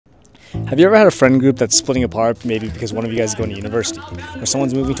Have you ever had a friend group that's splitting apart, maybe because one of you guys is going to university, or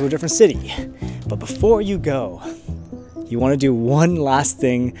someone's moving to a different city? But before you go, you want to do one last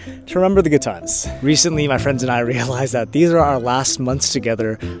thing to remember the good times. Recently, my friends and I realized that these are our last months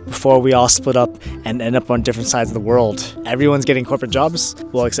together before we all split up and end up on different sides of the world. Everyone's getting corporate jobs,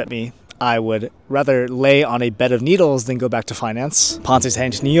 well, except me. I would rather lay on a bed of needles than go back to finance. Ponce's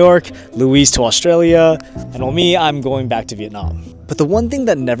heading to New York, Louise to Australia, and well, me, I'm going back to Vietnam. But the one thing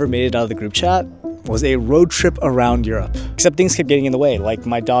that never made it out of the group chat was a road trip around Europe. Except things kept getting in the way, like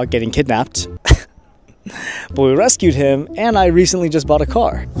my dog getting kidnapped. But we rescued him, and I recently just bought a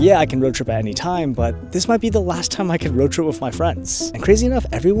car. Yeah, I can road trip at any time, but this might be the last time I could road trip with my friends. And crazy enough,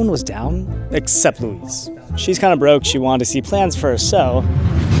 everyone was down, except Louise. She's kind of broke, she wanted to see plans first, so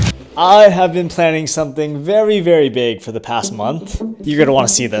I have been planning something very, very big for the past month. You're gonna want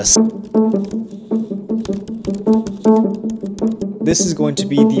to see this. This is going to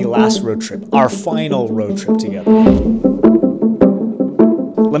be the last road trip, our final road trip together.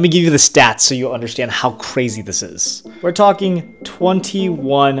 Let me give you the stats so you'll understand how crazy this is. We're talking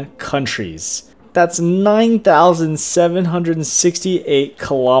 21 countries. That's 9,768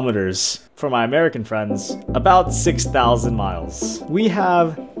 kilometers for my American friends, about 6,000 miles. We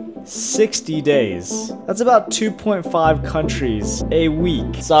have 60 days. That's about 2.5 countries a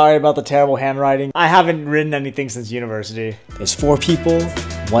week. Sorry about the terrible handwriting. I haven't written anything since university. There's 4 people,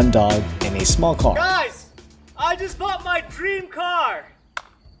 1 dog, and a small car. Guys, I just bought my dream car.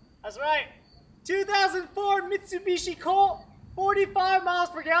 That's right, 2004 Mitsubishi Colt, 45 miles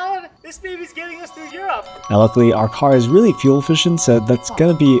per gallon. This baby's getting us through Europe. Now luckily our car is really fuel efficient, so that's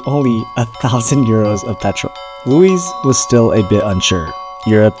gonna be only 1,000 euros of petrol. Louise was still a bit unsure.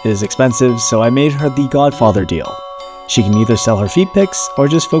 Europe is expensive, so I made her the Godfather deal. She can either sell her feet pics or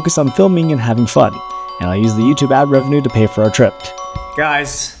just focus on filming and having fun, and I'll use the YouTube ad revenue to pay for our trip.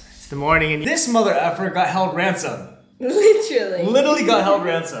 Guys, it's the morning and this mother effer got held ransom. Literally got held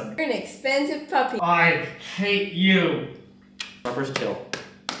ransom. You're an expensive puppy. I hate you. Chopper's chill.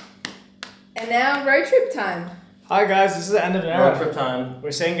 And now road trip time. Hi guys, this is the end of an era. Road trip time. We're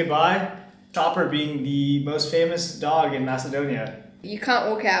saying goodbye. Chopper being the most famous dog in Macedonia. You can't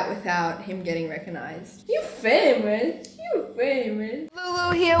walk out without him getting recognized. You're famous. You're famous.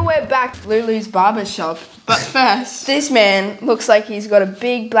 Lulu, here we're back. Lulu's barber shop. But first, this man looks like he's got a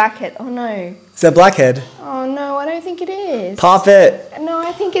big black head. Oh no. Is that blackhead? Oh no, I don't think it is. Pop it. No,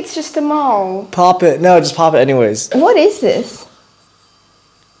 I think it's just a mole. Pop it. No, just pop it anyways. What is this?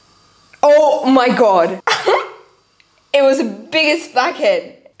 Oh my god. It was the biggest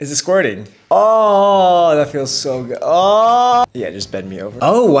blackhead. Is it squirting? Oh, that feels so good. Oh. Yeah, just bend me over.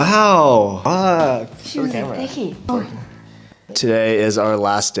 Oh, wow. Ah. She was a picky. Today is our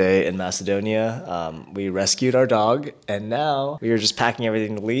last day in Macedonia. We rescued our dog, and now we are just packing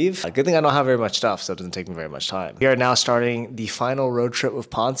everything to leave. Good thing I don't have very much stuff, so it doesn't take me very much time. We are now starting the final road trip with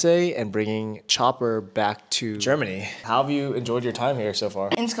Ponce and bringing Chopper back to Germany. How have you enjoyed your time here so far?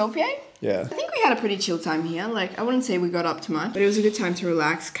 In Skopje? Yeah. I think we had a pretty chill time here. Like, I wouldn't say we got up too much, but it was a good time to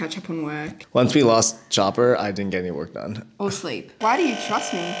relax, catch up on work. Once we lost Chopper, I didn't get any work done. Or sleep. Why do you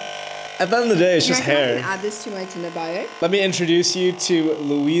trust me? At the end of the day, it's just hair. I can add this to my Tinder bio. Let me introduce you to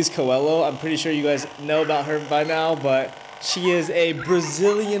Louise Coelho. I'm pretty sure you guys know about her by now, but she is a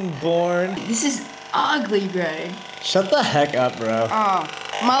Brazilian-born... This is ugly, bro. Shut the heck up, bro. Oh,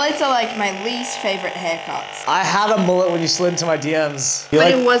 mullets are like my least favorite haircuts. I had a mullet when you slid into my DMs.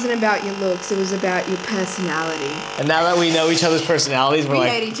 But it wasn't about your looks, it was about your personality. And now that we know each other's personalities, we're We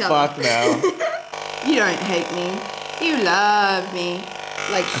like, hate each other. fuck no. You don't hate me. You love me.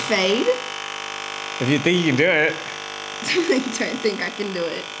 Like fade? If you think you can do it. I don't think I can do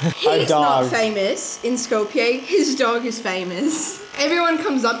it. Our He's dog. not famous in Skopje. His dog is famous. Everyone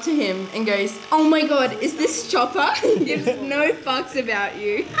comes up to him and goes, oh my god, is this Chopper? He gives no fucks about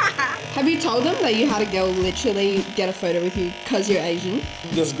you. Have you told them that you had a girl literally get a photo with you because you're Asian?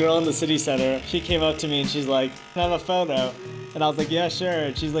 This girl in the city center, she came up to me and she's like, can I have a photo? And I was like, yeah, sure.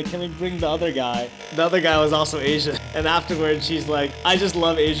 And she's like, can we bring the other guy? The other guy was also Asian. And afterwards, she's like, I just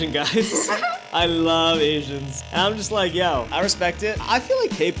love Asian guys. I love Asians. And I'm just like, yo, I respect it. I feel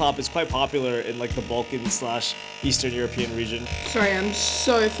like K-pop is quite popular in like the Balkan/Eastern European region. Sorry, I'm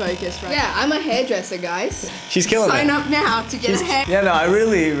so focused right now. Yeah, I'm a hairdresser, guys. She's killing it. Sign up now to get a hair. Yeah, no, I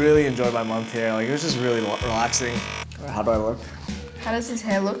really enjoyed my month here. Like, it was just really relaxing. How do I look? How does his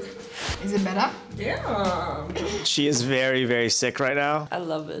hair look? Is it better? Yeah. She is very sick right now. I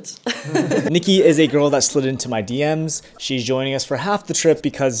love it. Nikki is a girl that slid into my DMs. She's joining us for half the trip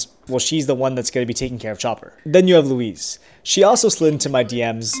because, well, she's the one that's going to be taking care of Chopper. Then you have Louise. She also slid into my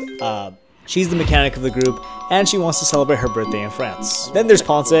DMs She's the mechanic of the group, and she wants to celebrate her birthday in France. Then there's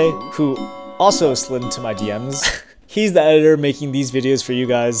Ponce, who also slid into my DMs. He's the editor making these videos for you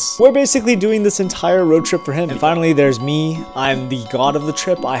guys. We're basically doing this entire road trip for him. And finally, there's me. I'm the god of the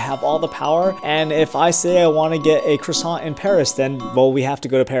trip. I have all the power. And if I say I want to get a croissant in Paris, then, well, we have to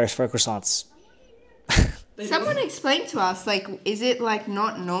go to Paris for croissants. Someone explain to us, like, is it like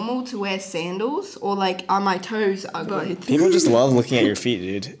not normal to wear sandals, or like are my toes ugly? People just love looking at your feet,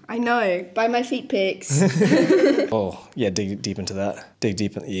 dude. I know. Buy my feet pics. Oh, yeah, dig deep into that. Dig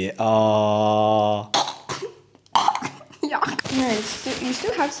deep in, yeah. Yuck. No, you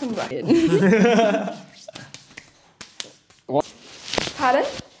still have some bucket. Pardon?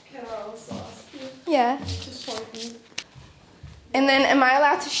 Can I also ask you? Yeah. Just show me. And then am I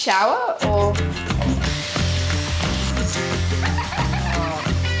allowed to shower, or?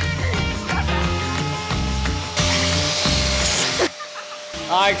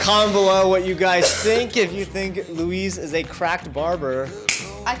 Alright, comment below what you guys think. If you think Louise is a cracked barber.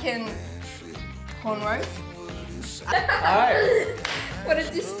 I can cornrow. Alright. What a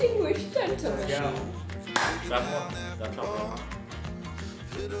distinguished gentleman. Yeah.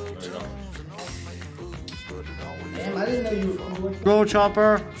 Damn, I didn't know you were cool. Bro,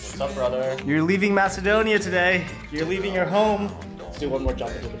 Chopper. What's up, brother? You're leaving Macedonia today. You're leaving your home. Let's do one more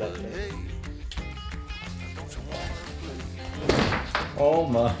jump into the bed today. Oh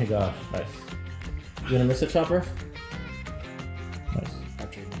my gosh, nice. You gonna miss it, Chopper? Nice.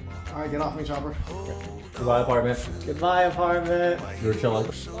 Alright, get off me, Chopper. Goodbye, apartment. Goodbye, apartment. You were chilling.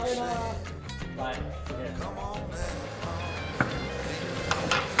 Bye.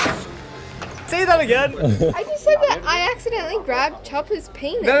 Say that again. I just said that I accidentally grabbed Chopper's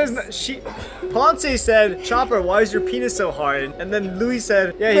penis. That is not, Ponce said, Chopper, why is your penis so hard? And then Louise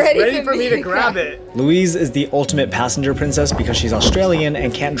said, yeah, he's ready for me to grab it. Louise is the ultimate passenger princess because she's Australian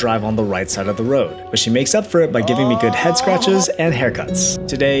and can't drive on the right side of the road. But she makes up for it by giving me good head scratches and haircuts.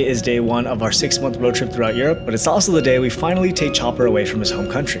 Today is day 1 of our 6-month road trip throughout Europe, but it's also the day we finally take Chopper away from his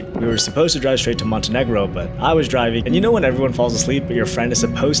home country. We were supposed to drive straight to Montenegro, but I was driving. And you know when everyone falls asleep, but your friend is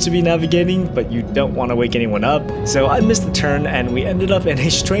supposed to be navigating, but you don't want to wake anyone up? So I missed the turn and we ended up in a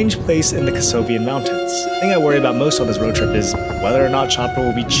strange place in the Kasovian mountains. The thing I worry about most on this road trip is whether or not Chopper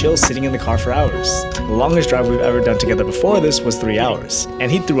will be chill sitting in the car for hours. The longest drive we've ever done together before this was 3 hours.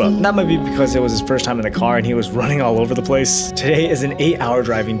 And he threw up. That might be because it was his first time in the car and he was running all over the place. Today is an 8-hour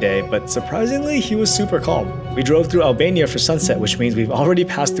driving day, but surprisingly, he was super calm. We drove through Albania for sunset, which means we've already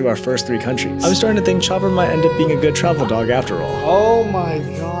passed through our first 3 countries. I'm starting to think Chopper might end up being a good travel dog after all. Oh my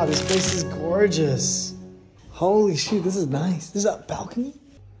god, this place is gorgeous. Holy shoot, this is nice. This is a balcony?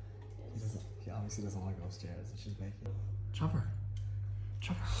 He obviously doesn't want to go upstairs. She's making. Chopper.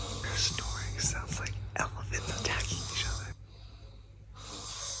 Chopper. Her snoring sounds like elephants attacking each other.